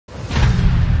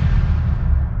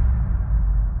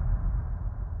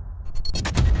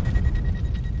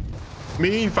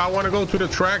Me, if I want to go to the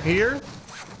track here,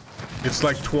 it's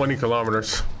like 20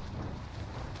 kilometers.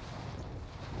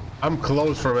 I'm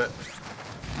close from it.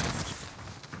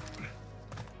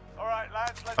 All right,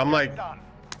 lads, I'm like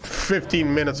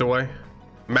 15 minutes away,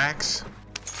 max.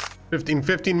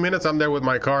 15 minutes. I'm there with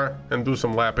my car and do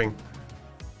some lapping.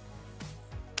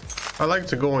 I like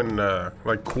to go in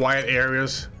like quiet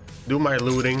areas, do my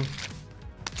looting.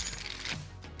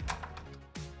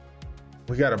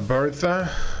 We got a Bertha.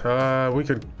 We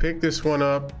could pick this one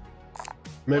up.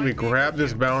 Maybe grab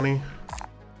this bounty.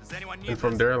 And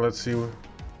from there, let's see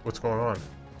what's going on.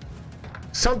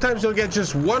 Sometimes you'll get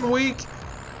just 1 week.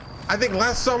 I think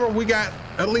last summer we got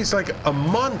at least like a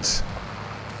month,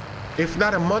 if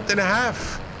not a month and a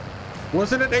half.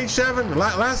 Wasn't it H7?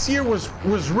 Last year was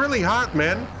really hot,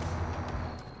 man.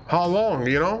 How long,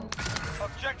 you know?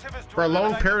 For a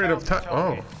long period of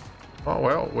time. Oh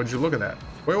well, would you look at that?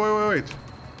 Wait.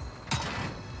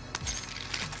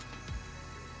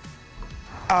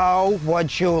 Oh,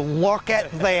 would you look at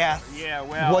that? Yeah,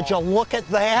 well. Would you look at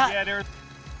that? Yeah, there's.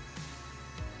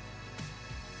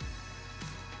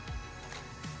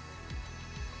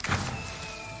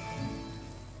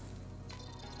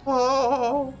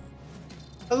 Oh,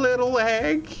 a little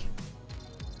egg.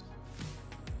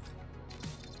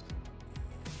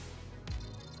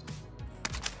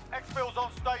 Exfil's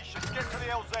on station. Get to the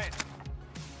LZ.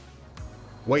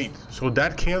 Wait, so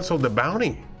that canceled the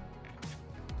bounty?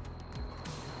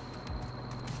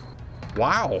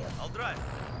 Wow. I'll drive.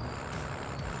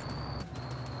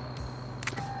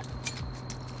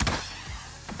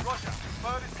 Roger.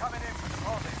 Bird is coming in from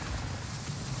deposit.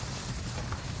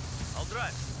 I'll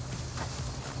drive.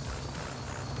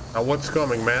 Now what's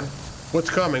coming, man? What's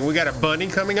coming? We got a bunny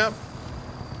coming up?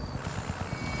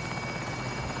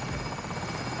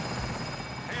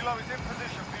 Helo is in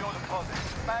position for your deposit.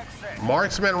 Bag set.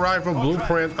 Marksman rifle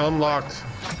blueprint unlocked.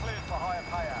 Cleared for higher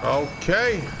payout.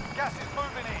 Okay. Gas is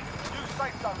moving in. New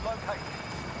safe zone located.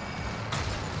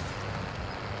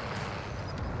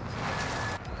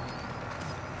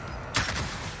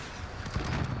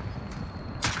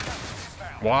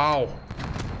 Wow.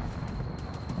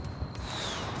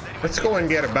 Let's go and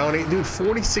get a bounty. Dude,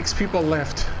 46 people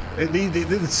left.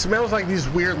 It smells like these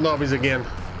weird lobbies again.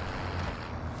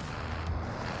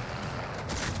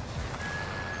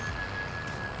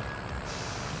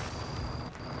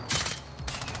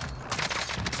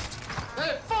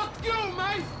 Hey, fuck you,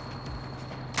 mate!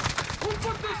 Who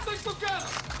put this thing together?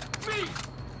 Me!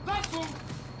 That's who!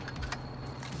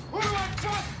 Who do I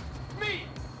trust? Me!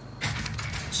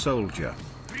 Soldier,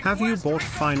 have you bought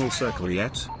Final Circle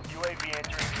yet?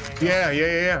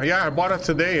 Yeah. I bought it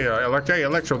today.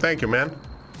 Electro, thank you, man.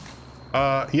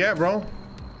 Yeah, bro.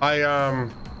 I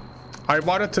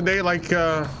bought it today, like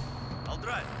I'll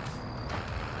drive.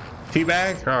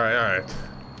 teabag. All right.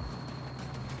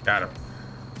 Got him.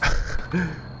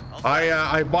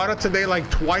 I bought it today like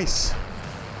twice,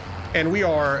 and we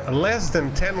are less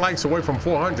than 10 likes away from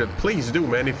 400. Please do,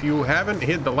 man. If you haven't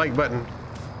hit the like button,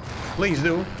 please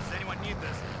do. Does anyone need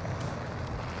this?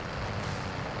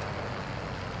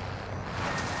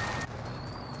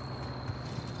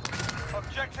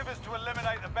 Objective is to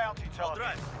eliminate the bounty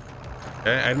target.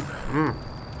 And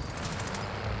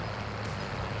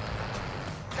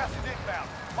Gas is inbound.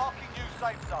 Marking new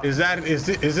safe zone.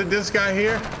 is it this guy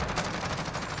here?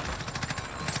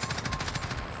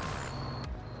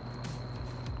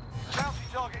 Bounty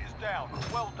target is down.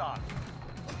 Well done.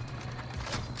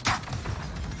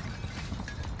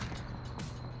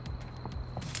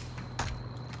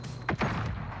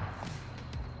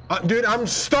 Dude, I'm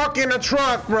stuck in a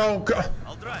truck, bro.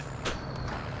 I'll drive.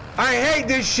 I hate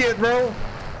this shit, bro.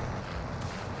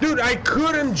 Dude, I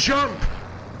couldn't jump.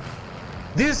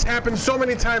 This happened so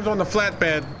many times on the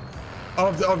flatbed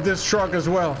of this truck as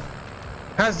well.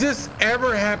 Has this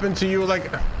ever happened to you? Like,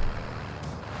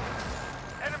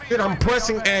 dude, I'm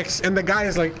pressing X and the guy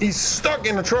is like, he's stuck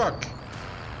in the truck.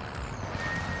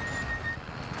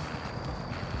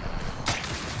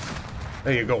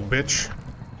 There you go, bitch.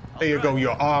 There you go, you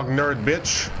AUG nerd,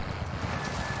 bitch.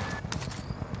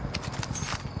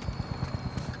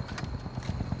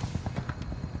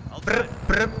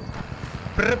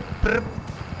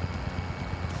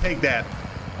 Take that.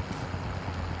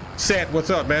 Set, what's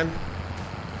up, man?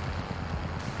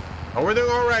 Oh, we're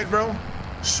doing all right, bro.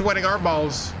 Sweating our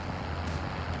balls.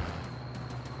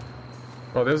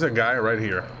 Oh, there's a guy right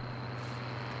here.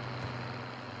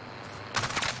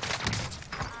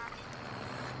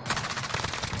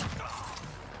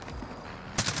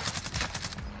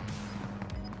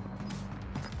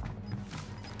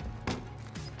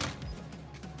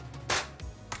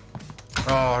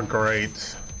 Oh,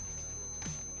 great.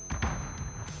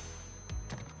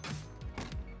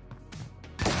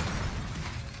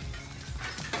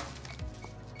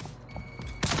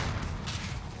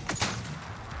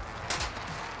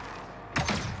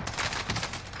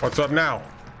 What's up now?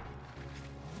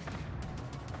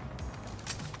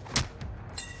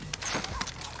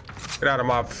 Get out of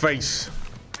my face.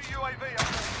 UAV up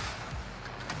there.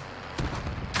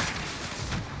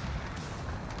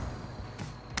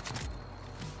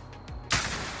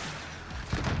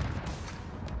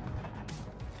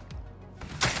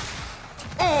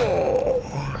 Oh!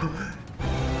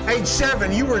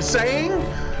 H7, you were saying?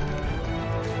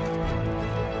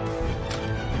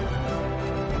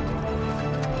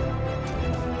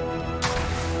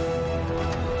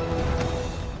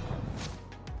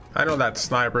 I know that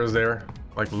sniper's there.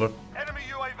 Like, look, Enemy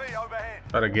UAV overhead.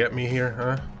 try to get me here,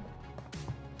 huh?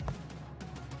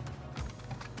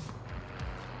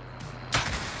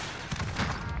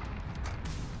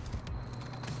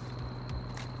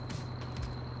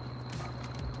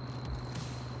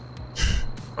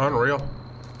 Unreal.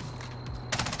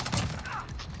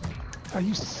 Are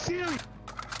you serious?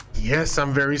 Yes,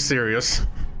 I'm very serious.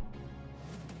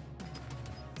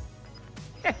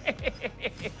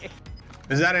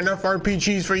 Is that enough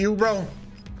RPGs for you, bro?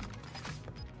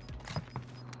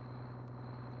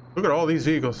 Look at all these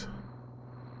vehicles.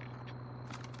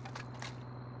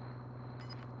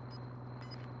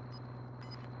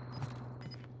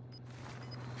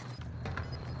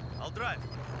 I'll drive.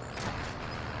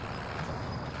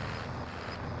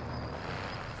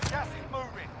 Gas is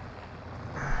moving.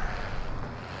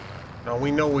 Now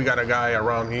we know we got a guy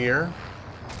around here.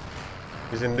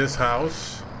 He's in this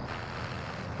house.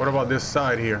 What about this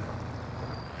side here?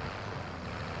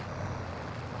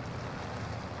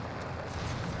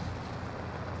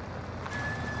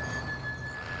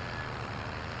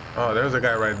 Oh, there's a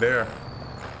guy right there.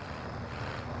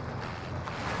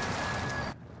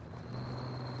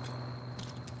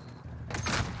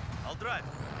 I'll drive.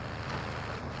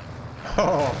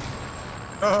 Oh.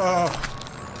 Oh.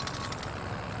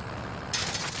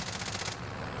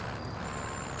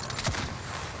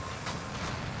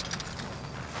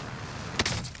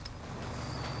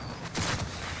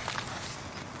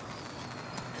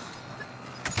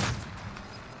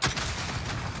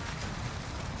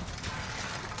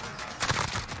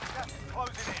 Gas is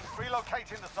closing in.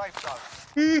 Relocating the safe zone.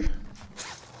 Eeh.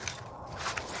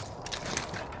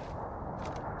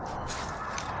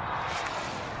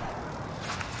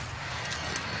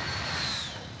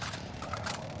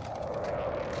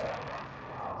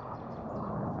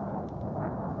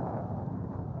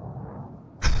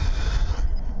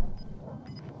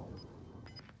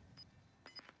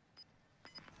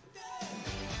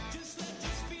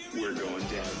 We're going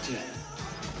downtown.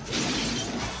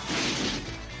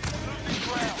 Losing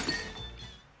ground.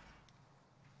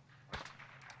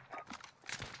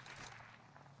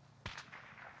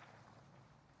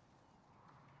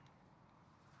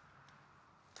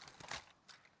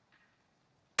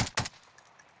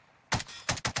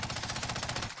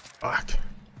 Fuck.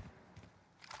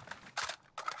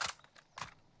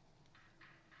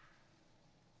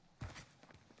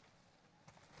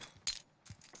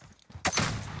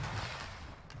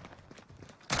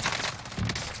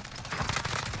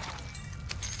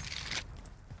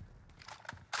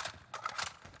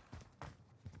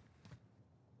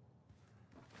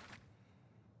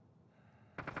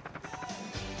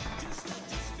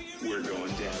 We're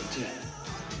going downtown.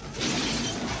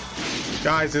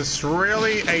 Guys, it's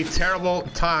really a terrible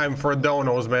time for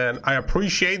donos, man. I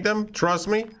appreciate them, trust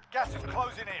me, Gas is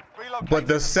closing in. Relocating but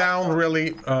the safe sound zone.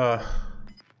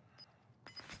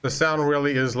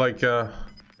 really is like you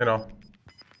know.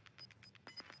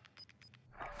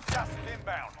 Gas is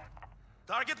inbound.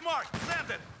 Target marked. Send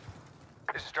it.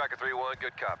 This is Striker 3-1,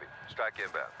 good copy. Strike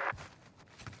inbound.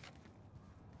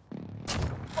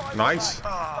 Fire Nice.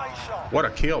 away. Stay sharp. What a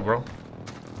kill, bro.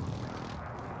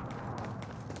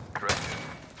 Correct.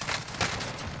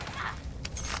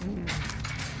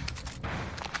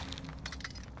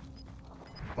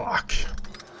 Fuck.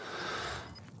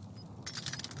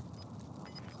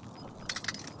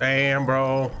 Damn,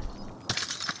 bro.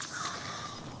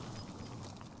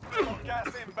 Gas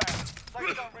inbound.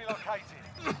 Safe zone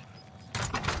relocated.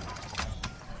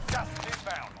 Gas is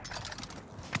inbound.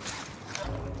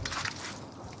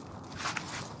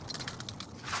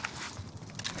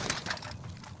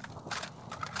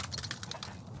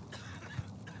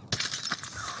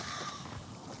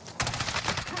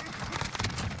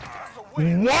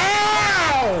 What?